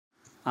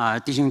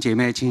弟兄姐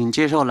妹，请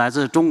接受来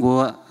自中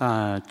国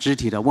肢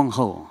体的问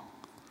候。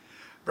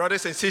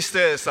Brothers and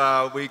sisters,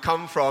 we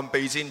come from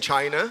Beijing,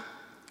 China.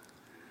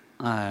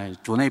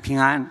 主内平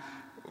安。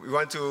We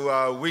want to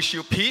wish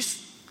you peace.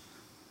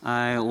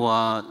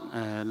 我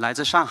来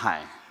自上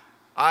海。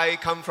I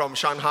come from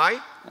Shanghai.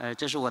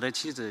 这是我的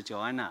妻子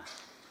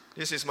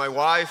Joanna。This is my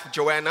wife,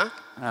 Joanna.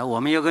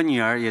 我们有个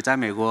女儿也在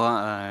美国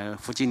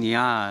弗吉尼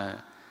亚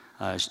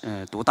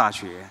读大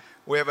学。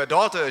We have a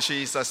daughter.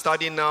 She is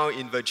studying now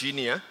in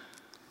Virginia.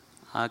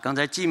 刚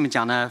才 Jim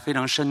讲的非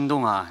常生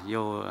动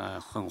又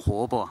很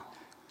活泼。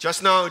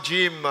Just now,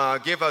 Jim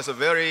gave us a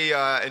very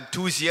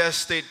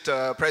enthusiastic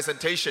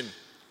presentation.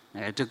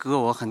 这给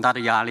我很大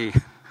的压力。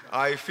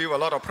I feel a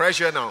lot of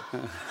pressure now.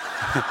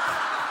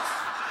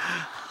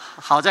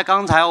 好在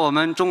刚才我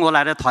们中国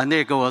来的团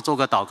队给我做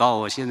个祷告，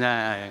我现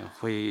在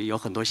会有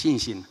很多信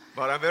心。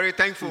But I'm very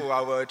thankful.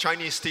 Our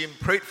Chinese team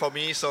prayed for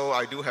me, so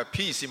I do have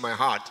peace in my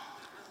heart.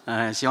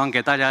 希望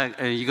给大家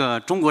一个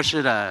中国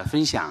式的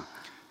分享。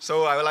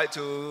So I would like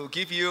to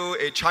give you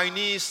a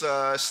Chinese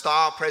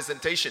style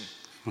presentation.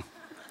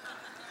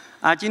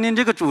 今天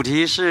这个主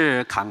题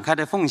是慷慨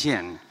的奉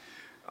献。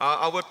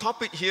Our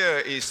topic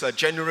here is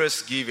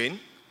generous giving.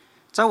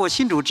 在我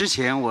信主之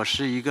前，我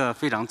是一个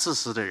非常自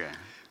私的人。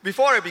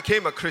Before I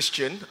became a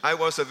Christian, I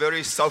was a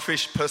very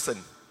selfish person.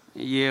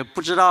 也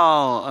不知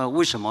道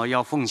为什么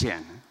要奉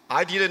献。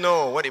I didn't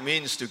know what it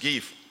means to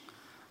give.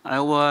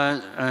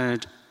 我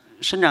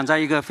生长在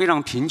一个非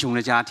常贫穷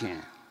的家庭。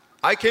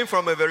I came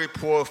from a very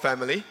poor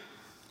family.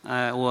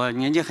 我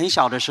年纪很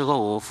小的时候，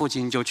我父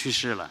亲就去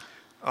世了。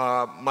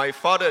My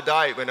father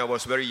died when I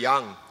was very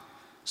young.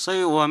 所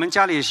以我们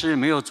家里是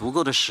没有足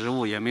够的食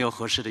物，也没有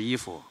合适的衣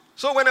服。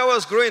So when I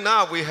was growing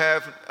up, we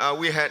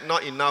had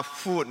not enough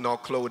food nor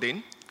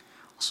clothing.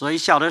 所以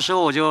小的时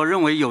候我就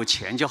认为有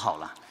钱就好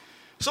了。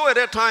So at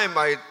that time,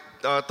 I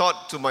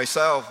thought to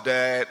myself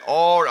that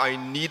all I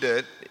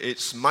needed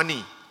is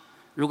money.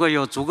 如果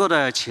有足够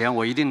的钱，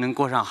我一定能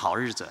过上好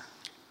日子。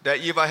That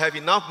if I have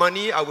enough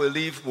money, I will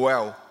live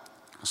well.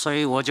 所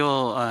以我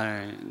就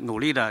努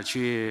力的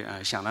去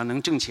想着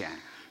能挣钱。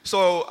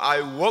So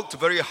I worked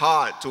very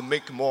hard to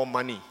make more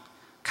money.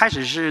 开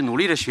始是努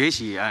力的学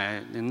习，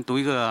能读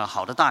一个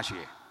好的大学。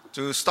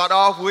To start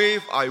off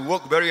with, I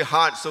worked very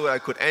hard so I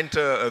could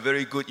enter a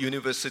very good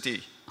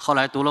university. 后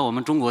来读了我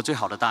们中国最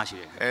好的大学。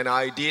And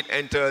I did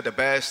enter the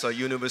best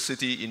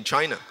university in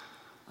China.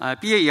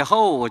 毕业以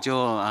后我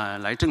就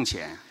来挣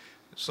钱。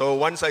So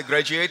once I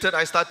graduated,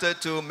 I started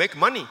to make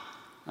money.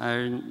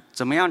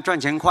 怎么样赚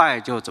钱快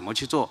就怎么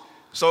去做。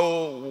So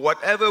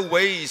whatever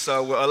ways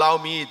will allow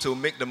me to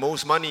make the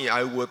most money,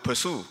 I would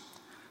pursue.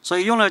 所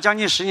以用了将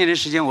近10年的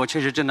时间，我确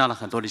实挣到了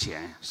很多的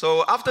钱。So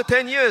after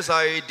 10 years,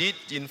 I did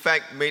in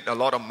fact make a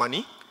lot of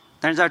money.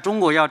 但是在中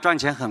国要赚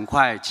钱很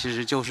快，其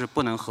实就是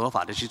不能合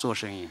法的去做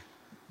生意。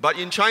But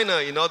in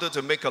China, in order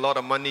to make a lot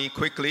of money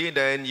quickly,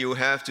 then you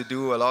have to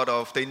do a lot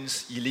of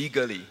things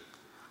illegally.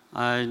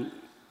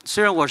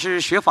 虽然我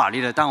是学法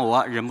律的，但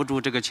我忍不住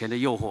这个钱的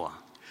诱惑。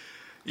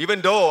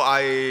Even though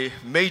I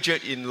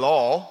majored in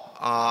law,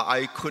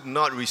 I could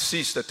not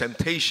resist the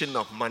temptation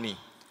of money.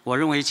 我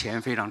认为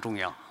钱非常重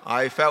要。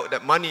I felt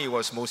that money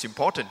was most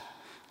important.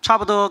 差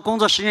不多工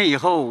作10年以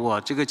后，我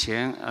这个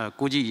钱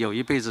估计有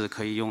一辈子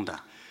可以用的。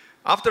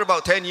After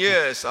about 10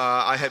 years,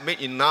 I had made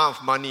enough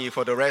money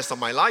for the rest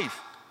of my life.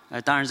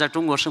 当然，在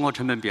中国生活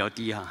成本比较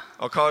低哈。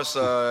Of course,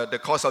 the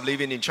cost of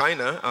living in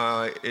China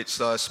it's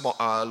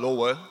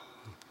lower.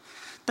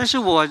 但是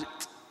我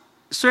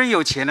虽然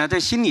有钱了，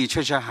但心里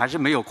确实还是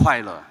没有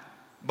快乐。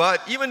But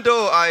even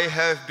though I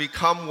have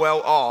become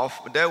well off,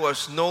 there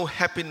was no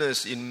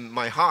happiness in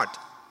my heart.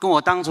 跟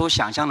我当初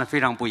想象的非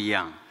常不一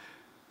样。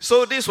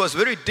So this was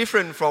very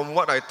different from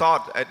what I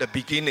thought at the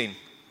beginning.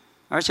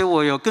 而且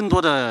我有更多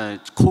的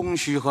空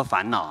虚和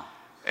烦恼。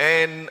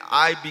And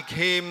I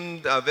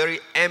became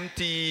very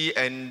empty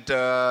and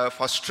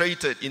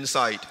frustrated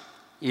inside.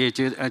 也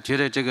觉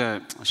得这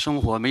个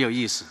生活没有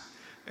意思。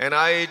And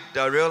I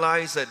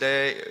realized that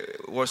there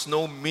was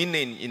no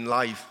meaning in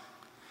life.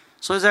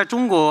 所以在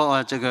中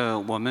国，这个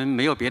我们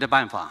没有别的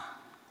办法。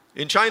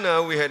In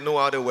China, we had no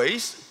other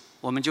ways.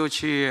 我们就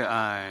去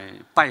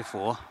拜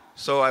佛。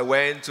So I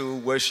went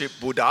to worship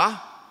Buddha.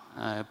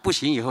 不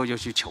行以后就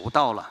去求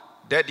道了。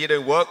That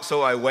didn't work,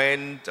 so I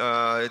went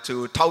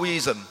to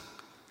Taoism.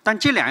 但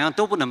这两样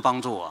都不能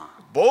帮助我。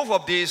Both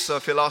of these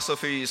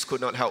philosophies could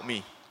not help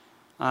me.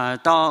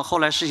 到后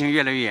来事情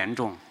越来越严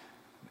重。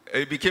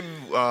It became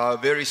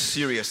very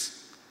serious.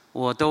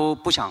 我都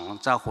不想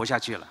再活下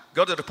去了。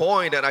Got to the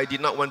point that I did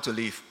not want to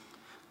live.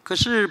 可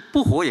是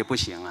不活也不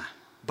行啊。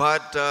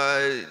But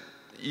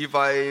if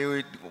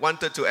I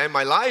wanted to end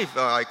my life,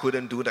 I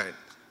couldn't do that.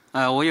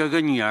 我有一个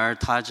女儿，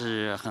她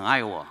是很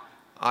爱我。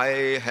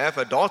I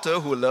have a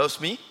daughter who loves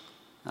me.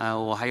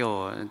 我还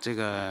有这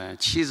个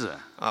妻子。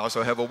I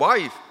also have a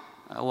wife.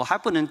 我还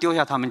不能丢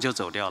下他们就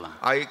走掉了。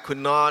I could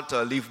not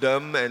leave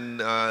them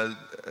and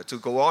to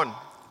go on.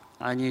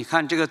 你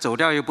看这个走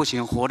掉又不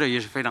行，活着也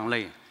是非常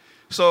累。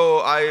So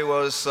I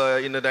was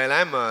in a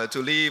dilemma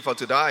to live or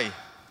to die.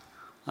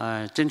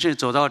 真是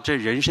走到这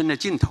人生的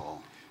尽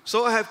头。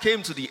So I have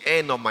came to the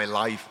end of my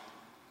life.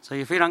 所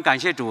以非常感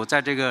谢主，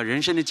在这个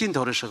人生的尽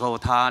头的时候，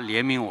他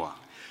怜悯我。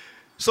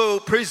So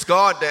praise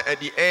God that at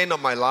the end of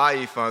my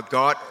life,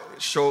 God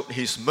showed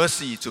His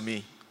mercy to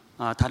me.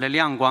 他的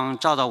亮光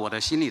照到我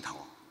的心里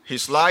头。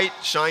His light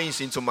shines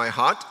into my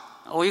heart.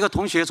 我一个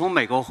同学从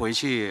美国回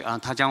去，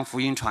他将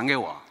福音传给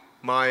我。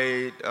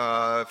My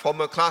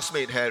former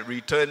classmate had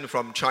returned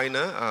from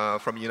China,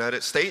 from the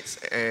United States,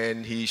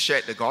 and he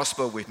shared the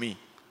gospel with me.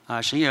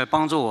 神也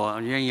帮助我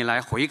愿意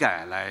来悔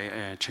改，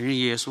来承认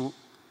耶稣。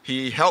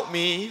He helped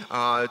me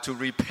to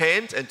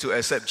repent and to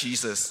accept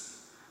Jesus.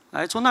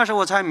 从那时候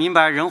我才明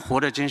白，人活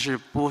着真是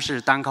不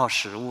是单靠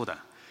食物的。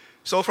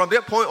So from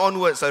that point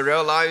onwards, I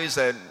realized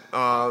that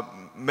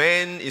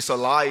man is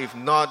alive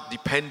not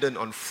dependent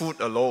on food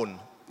alone.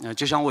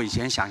 就像我以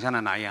前想象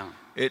的那样。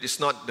It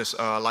is not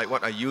like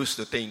what I used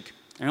to think.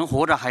 人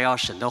活着还要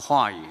神的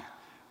话语。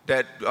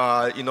That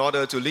in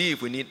order to live,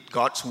 we need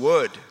God's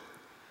word.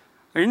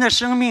 人的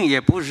生命也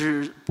不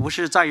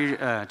是在于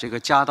这个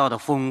家道的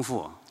丰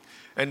富。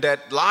And that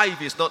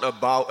life is not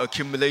about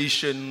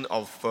accumulation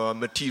of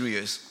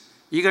materials.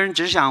 一个人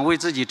只想为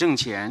自己挣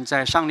钱，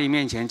在上帝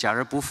面前假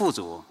如不富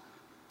足。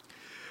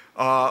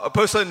A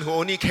person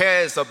who only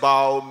cares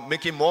about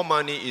making more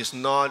money is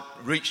not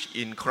rich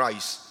in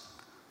Christ.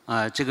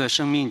 这个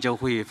生命就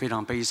会非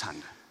常悲惨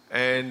的。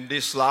And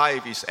this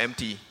life is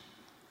empty.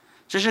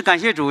 只是感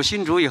谢主，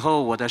信主以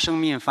后，我的生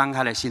命翻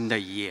开了新的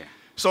一页。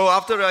So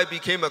after I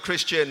became a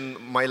Christian,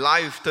 my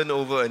life turned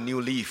over a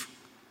new leaf.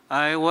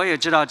 我也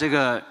知道这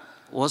个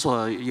我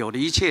所有的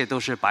一切都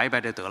是白白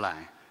的得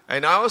来。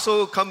And I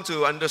also come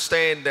to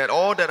understand that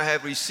all that I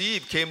have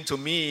received came to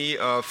me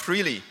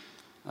freely.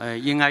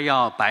 应该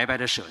要白白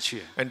的舍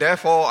去。And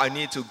therefore, I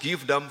need to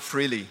give them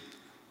freely.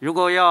 如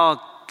果要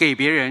给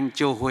别人，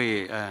就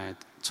会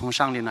从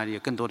上帝那里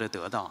更多的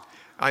得到。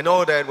I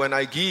know that when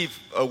I give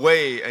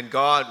away, and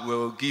God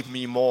will give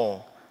me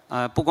more.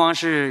 不光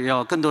是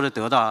要更多的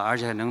得到，而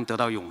且能得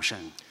到永生。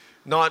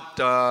Not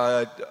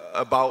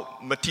about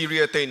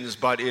material things,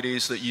 but it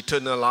is the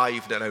eternal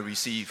life that I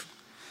receive.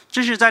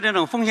 正是在这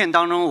种奉献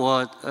当中，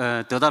我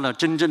得到了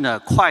真正的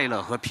快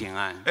乐和平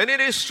安。And it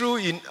is through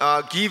in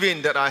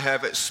giving that I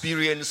have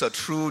experienced a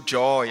true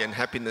joy and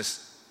happiness.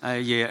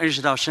 也认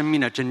识到生命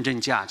的真正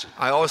价值。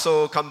I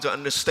also come to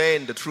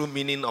understand the true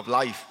meaning of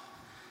life.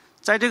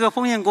 在这个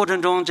奉献过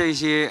程中，这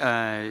些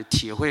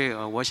体会，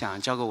我想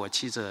交给我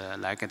妻子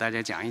来给大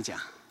家讲一讲。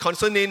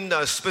Concerning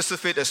the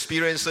specific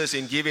experiences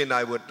in giving,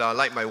 I would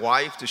like my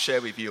wife to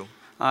share with you.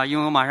 因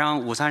为我马上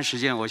午餐时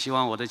间，我希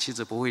望我的妻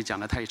子不会讲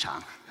得太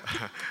长。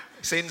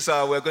Since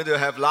we're going to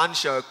have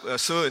lunch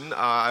soon,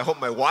 I hope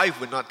my wife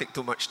will not take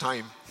too much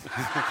time.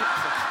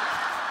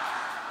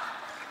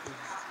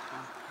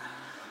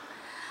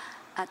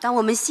 当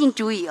我们信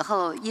主以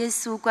后，耶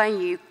稣关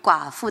于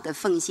寡妇的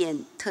奉献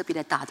特别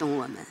的打动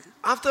我们。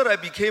After I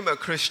became a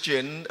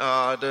Christian,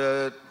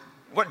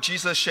 what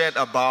Jesus shared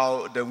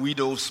about the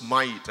widow's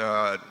mite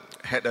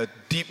had a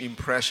deep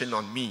impression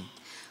on me.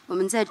 我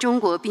们在中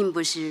国并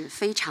不是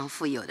非常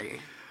富有的人。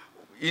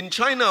In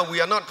China, we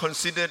are not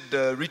considered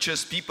the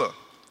richest people.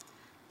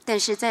 但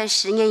是在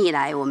10年以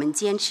来，我们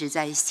坚持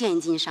在现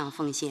金上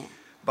奉献。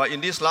But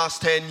in these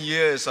last 10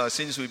 years,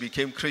 since we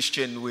became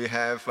Christian, we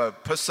have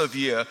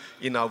persevered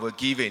in our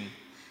giving.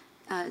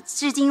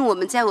 至今我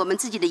们在我们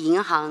自己的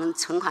银行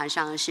存款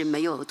上是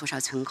没有多少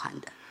存款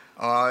的。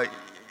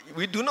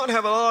We do not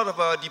have a lot of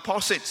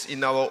deposits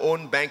in our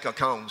own bank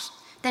accounts.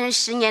 但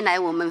是10年来，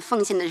我们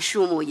奉献的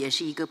数目也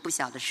是一个不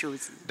小的数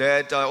字。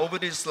That over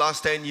these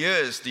last 10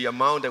 years, the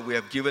amount that we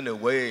have given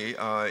away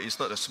is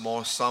not a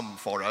small sum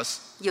for us.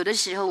 有的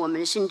时候，我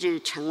们甚至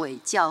成为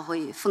教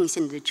会奉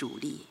献的主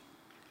力。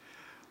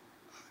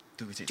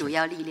主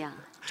要力量。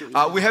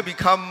We have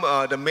become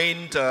the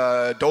main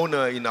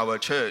donor in our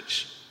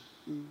church.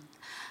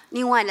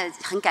 另外呢，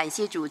很感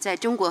谢主，在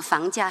中国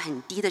房价很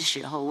低的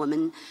时候，我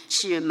们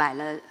是买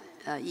了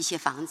一些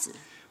房子。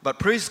But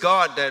praise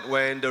God that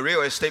when the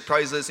real estate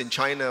prices in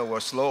China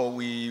was low,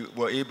 we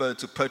were able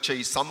to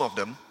purchase some of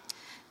them.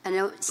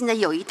 现在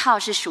有一套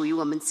是属于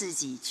我们自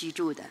己居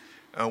住的。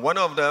One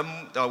of them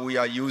we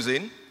are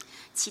using.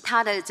 其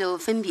他的就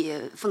分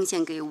别奉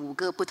献给5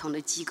个不同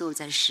的机构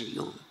在使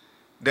用。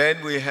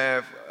Then we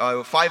have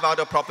 5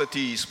 other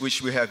properties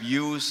which we have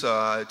used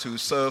to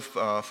serve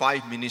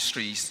 5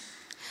 ministries.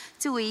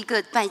 作为一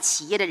个办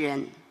企业的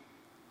人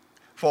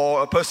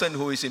For a person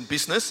who is in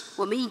business,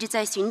 我们一直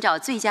在寻找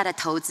最佳的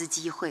投资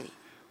机会。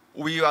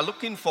We are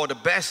looking for the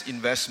best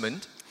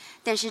investment.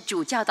 但是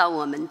主教导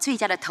我们，最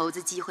佳的投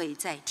资机会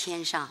在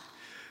天上。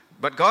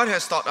But God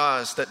has taught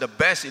us that the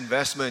best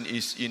investment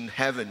is in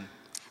heaven.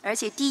 而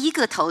且第一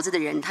个投资的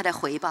人，他的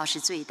回报是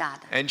最大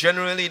的。And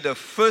generally, the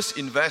first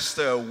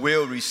investor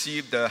will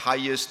receive the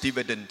highest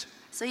dividend.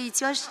 所以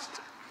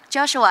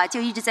Joshua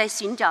就一直在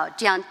寻找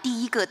这样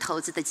第一个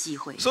投资的机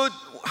会。So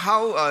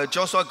how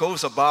Joshua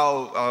goes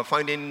about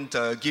finding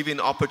the giving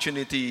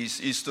opportunities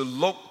is to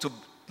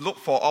look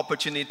for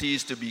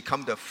opportunities to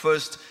become the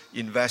first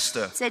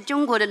investor. 在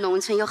中国的农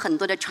村有很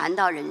多的传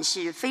道人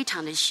是非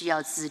常的需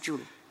要资助，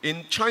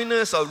 In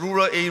China's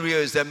rural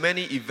areas, there are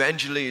many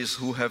evangelists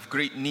who have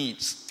great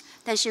needs.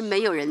 但是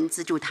没有人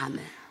资助他们。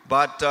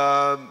 But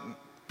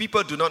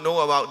people do not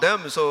know about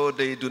them, so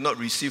they do not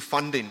receive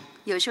funding.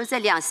 有时候在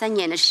2-3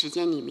年的时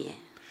间里面，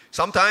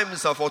 Sometimes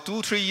for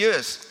 2-3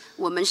 years,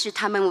 我们是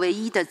他们唯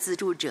一的资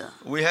助者。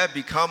 we have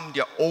become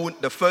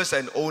the first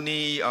and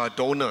only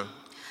donor.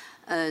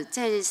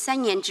 在3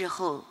年之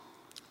后，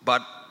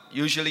 But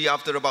usually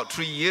after about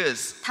 3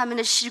 years, 他们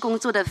的施工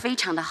做得非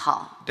常的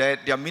好， that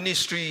their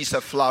ministries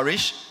have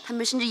flourished. 他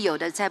们甚至有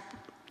的在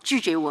拒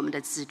绝我们的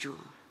资助。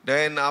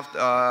 Then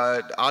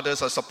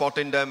others are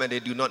supporting them and they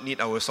do not need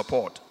our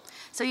support.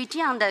 所以这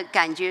样的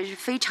感觉是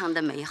非常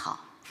的美好。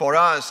 For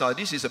us,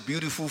 this is a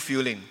beautiful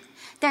feeling.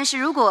 但是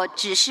如果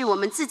只是我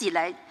们自己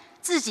来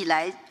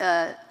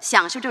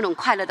享受这种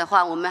快乐的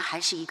话，我们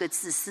还是一个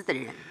自私的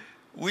人。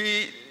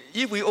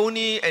 If we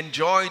only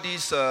enjoy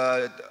this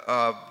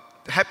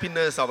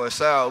happiness of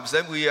ourselves,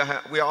 then we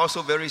are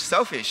also very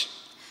selfish.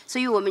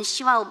 所以我们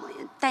希望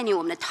带领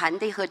我们的团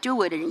队和周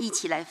围的人一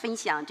起来分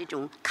享这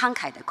种慷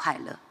慨的快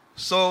乐。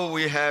 So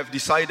we have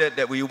decided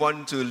that we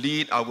want to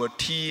lead our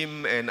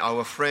team and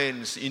our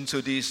friends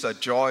into this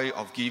joy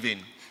of giving.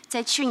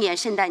 在去年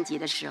圣诞节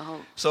的时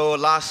候， So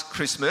last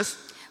Christmas,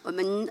 我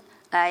们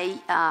来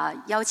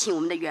邀请我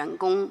们的员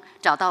工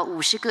找到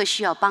50个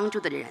需要帮助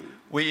的人。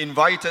 we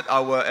invited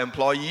our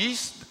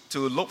employees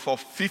to look for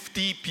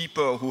 50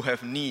 people who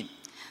have need.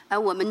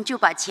 我们就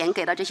把钱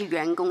给到这些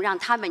员工，让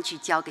他们去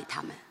交给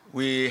他们。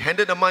 We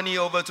handed the money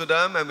over to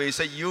them and we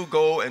said, you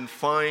go and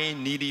find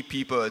needy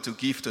people to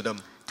give to them.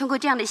 通过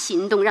这样的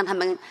行动，让他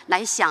们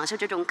来享受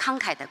这种慷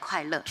慨的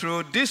快乐。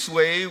 Through this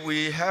way,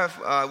 we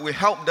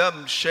help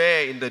them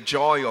share in the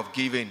joy of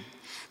giving.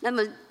 那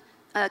么，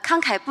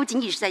慷慨不仅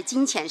仅是在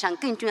金钱上，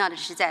更重要的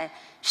是在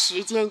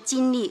时间、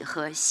精力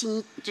和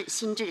心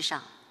智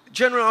上。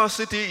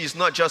 Generosity is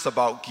not just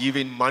about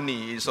giving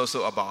money, it's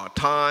also about our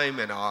time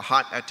and our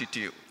heart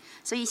attitude.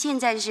 所以现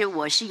在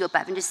我是有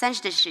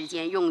30%的时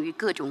间用于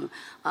各种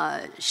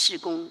事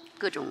工、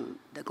各种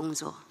的工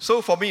作。 So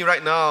for me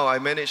right now, I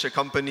manage a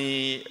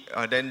company,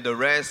 then the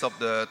rest of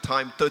the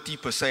time,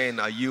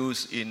 30% are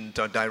used in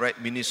the direct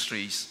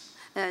ministries.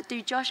 对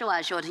于 Joshua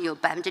来说，他有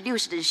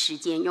60%的时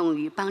间用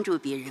于帮助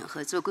别人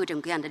和做各种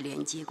各样的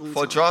连接工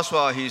For 作。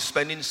 Joshua, he's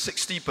spending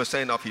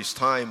 60% of his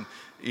time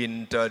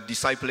in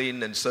discipling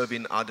and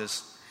serving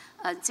others.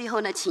 最后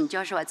呢，请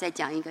Joshua 再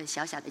讲一个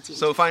小小的见证。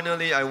 So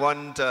finally, I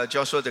want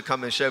Joshua to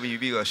come and share with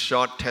you a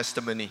short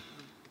testimony.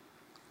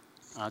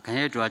 感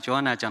谢主啊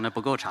 ，Joanna 讲的不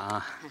够长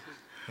啊。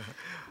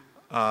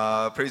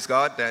 Praise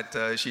God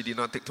that she did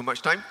not take too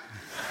much time.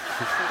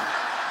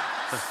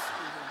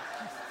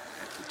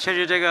 确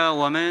实，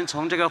我们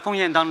从这个奉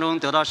献当中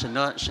得到神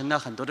的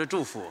很多的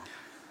祝福。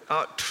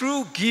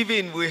 Through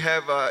giving, we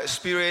have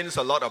experienced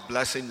a lot of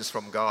blessings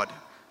from God.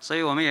 所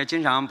以我们也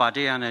经常把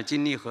这样的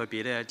经历和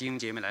别的弟兄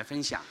姐妹来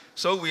分享。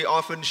 So we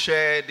often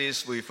share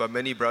this with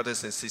many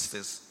brothers and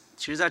sisters.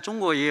 其实，在中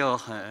国也有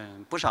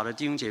不少的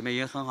弟兄姐妹，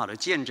也很好的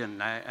见证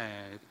来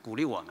鼓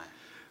励我们。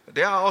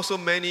 There are also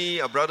many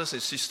brothers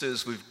and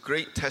sisters with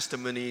great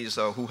testimonies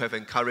who have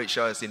encouraged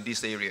us in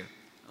this area.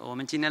 我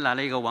们今天来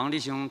了一个王弟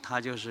兄，他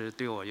就是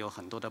对我有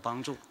很多的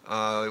帮助。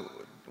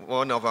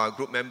 One of our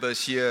group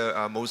members here,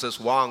 Moses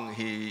Wang,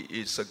 he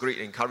is a great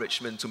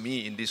encouragement to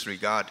me in this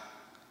regard.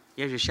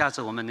 也许下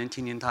次我们能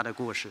听听他的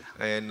故事。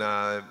 And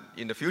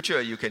in the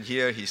future, you can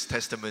hear his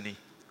testimony.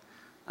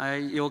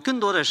 有更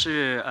多的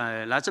是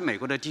来自美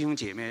国的弟兄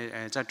姐妹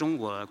在中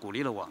国鼓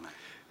励了我们。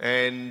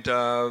 And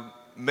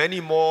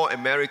many more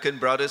American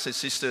brothers and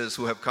sisters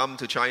who have come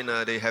to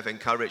China, they have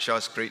encouraged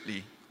us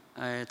greatly.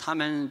 他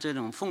们这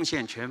种奉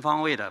献全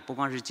方位的，不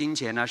光是金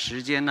钱啊、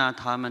时间啊，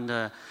他们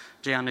的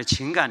这样的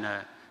情感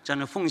的这样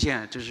的奉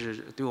献，这是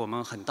对我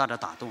们很大的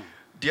打动。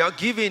 Their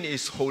giving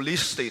is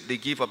holistic. They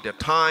give up their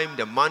time,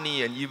 their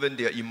money, and even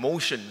their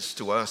emotions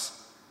to us.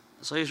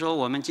 所以说，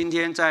我们今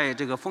天在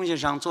这个奉献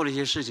上做了一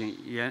些事情，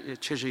也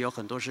确实有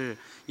很多是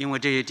因为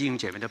这些弟兄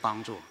姐妹的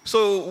帮助。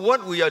 So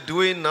what we are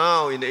doing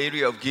now in the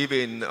area of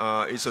giving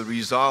is a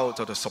result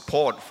of the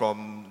support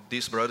from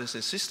these brothers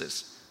and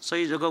sisters. 所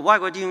以这个外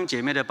国弟兄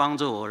姐妹的帮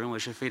助，我认为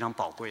是非常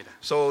宝贵的。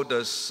 So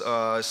the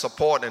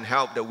support and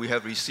help that we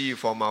have received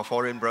from our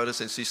foreign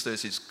brothers and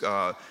sisters is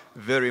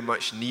very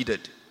much needed.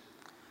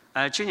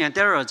 去年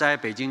Daryl 在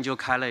北京就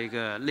开了一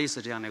个类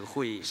似这样的一个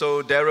会议。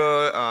 So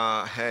Daryl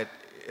had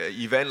an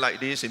event like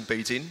this in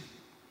Beijing.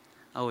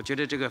 我觉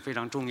得这个非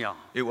常重要，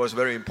 It was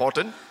very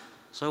important.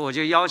 所以我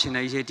就邀请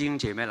了一些弟兄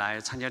姐妹来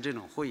参加这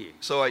种会议。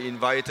 So I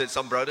invited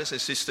some brothers and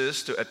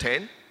sisters to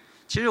attend.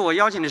 其实我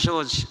邀请的时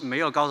候没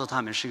有告诉他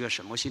们是个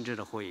什么性质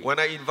的会议。 When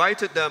I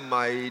invited them,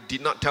 I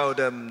did not tell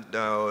them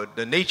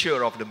the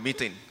nature of the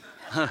meeting.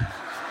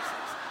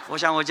 我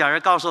想我假如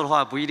告诉的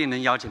话，不一定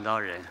能邀请到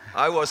人。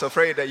 I was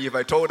afraid that if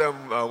I told them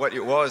what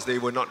it was, they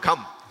would not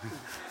come.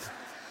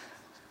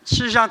 事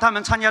实上，他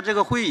们参加这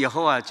个会议以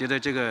后啊，觉得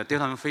这个对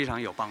他们非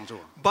常有帮助。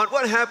 But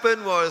what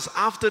happened was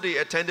after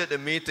they attended the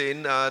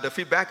meeting, the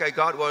feedback I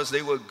got was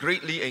they were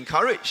greatly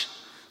encouraged.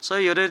 所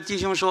以有的弟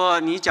兄说，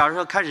你假如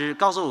说开始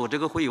告诉我这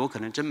个会议，我可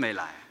能真没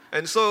来。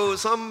 And so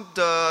some,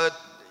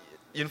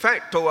 in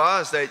fact, told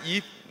us that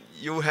if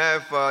you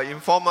have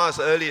informed us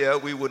earlier,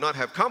 we would not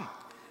have come.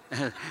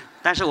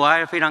 但是我还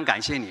是非常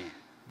感谢你，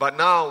 But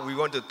now we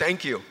want to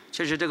thank you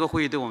确实这个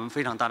会议对我们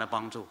非常大的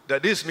帮助。 that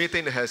this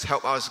meeting has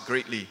helped us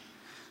greatly.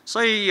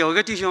 所以有一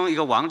个弟兄，一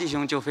个王弟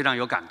兄就非常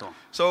有感动。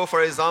 So,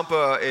 for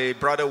example, a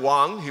brother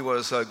Wang, he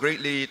was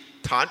greatly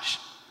touched.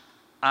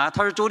 他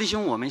说周弟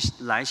兄，我们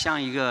来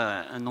向一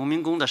个农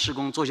民工的施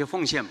工做些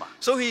奉献吧。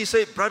 So he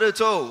said, Brother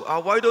Zhou,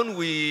 why don't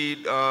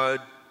we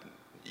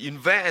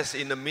invest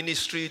in the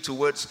ministry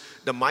towards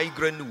the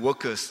migrant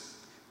workers?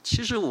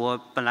 其实我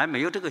本来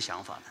没有这个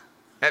想法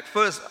的。 At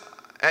first,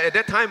 at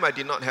that time, I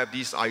did not have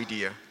this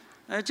idea.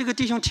 这个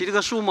弟兄提这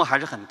个数目还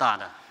是很大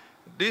的。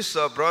 This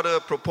brother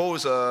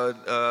proposed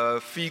a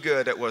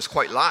figure that was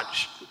quite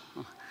large.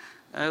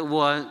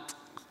 我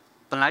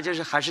本来就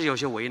是还是有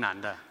些为难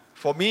的。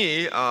 For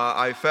me,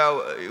 I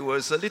felt it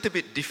was a little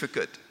bit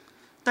difficult.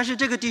 但是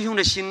这个弟兄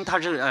的心，他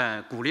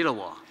是鼓励了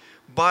我，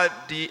 But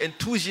the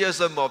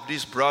enthusiasm of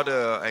this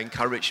brother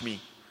encouraged me.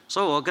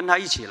 所以我跟他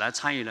一起来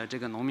参与了这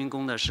个农民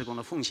工的施工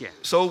的奉献。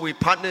 So we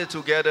partnered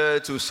together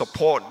to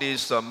support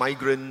this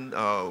migrant,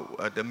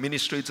 the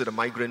ministry to the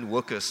migrant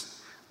workers.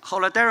 后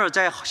来 Daryl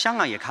在香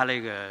港也开了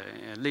一个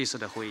类似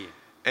的会议。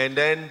 And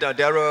then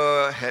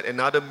Darrell had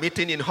another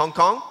meeting in Hong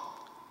Kong.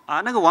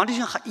 那个王弟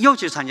兄又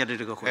去参加了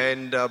这个会议。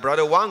 And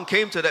Brother Wang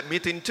came to that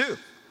meeting too.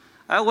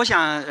 我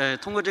想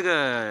通过这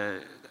个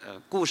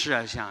故事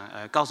啊，想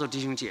告诉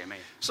弟兄姐妹，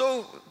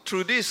 So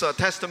through this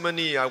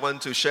testimony, I want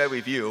to share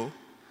with you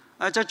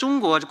在中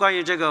国关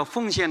于这个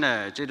奉献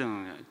的这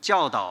种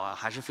教导啊，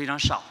还是非常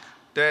少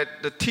的。 that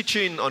the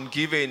teaching on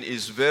giving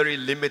is very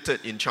limited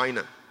in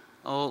China.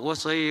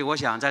 所以我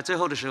想在最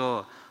后的时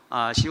候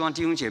希望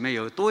弟兄姐妹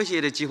有多一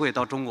些的机会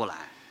到中国来。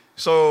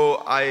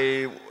 So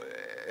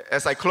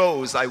as I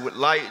close, I would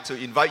like to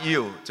invite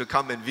you to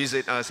come and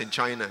visit us in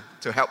China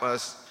to help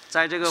us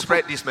在这个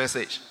spread this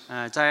message.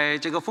 在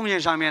这个奉献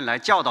上面来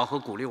教导和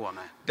鼓励我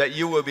们， That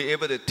you will be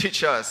able to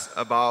teach us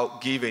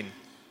about giving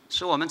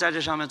使我们在这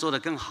上面做得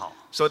更好，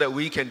 so that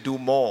we can do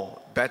more,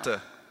 better,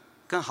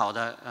 更好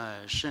的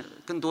是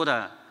更多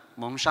的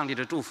蒙上帝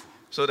的祝福。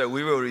 so that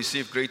we will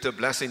receive greater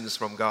blessings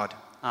from God.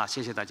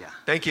 谢谢大家。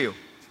 Thank you.